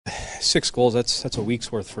6 goals, that's a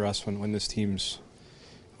week's worth for us when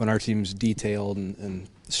our team's detailed and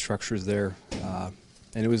the structure's there.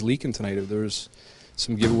 And it was leaking tonight. There was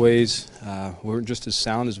some giveaways. We weren't just as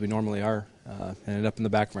sound as we normally are. Ended up in the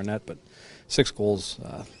back of our net, but 6 goals,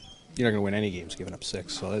 you're not going to win any games giving up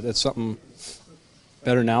 6. So that's something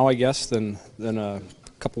better now, I guess, than a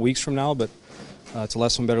couple weeks from now, but it's a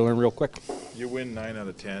lesson better learn real quick. You win 9 out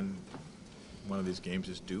of 10. One of these games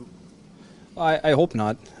is due. I hope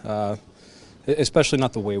not, especially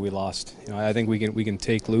not the way we lost. I think we can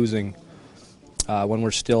take losing when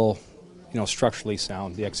we're still, structurally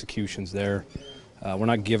sound. The execution's there. We're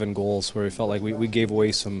not giving goals where we felt like we gave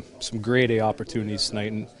away some grade A opportunities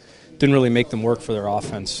tonight and didn't really make them work for their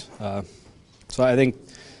offense. So I think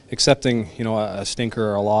accepting a stinker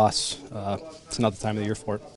or a loss, it's not the time of the year for it.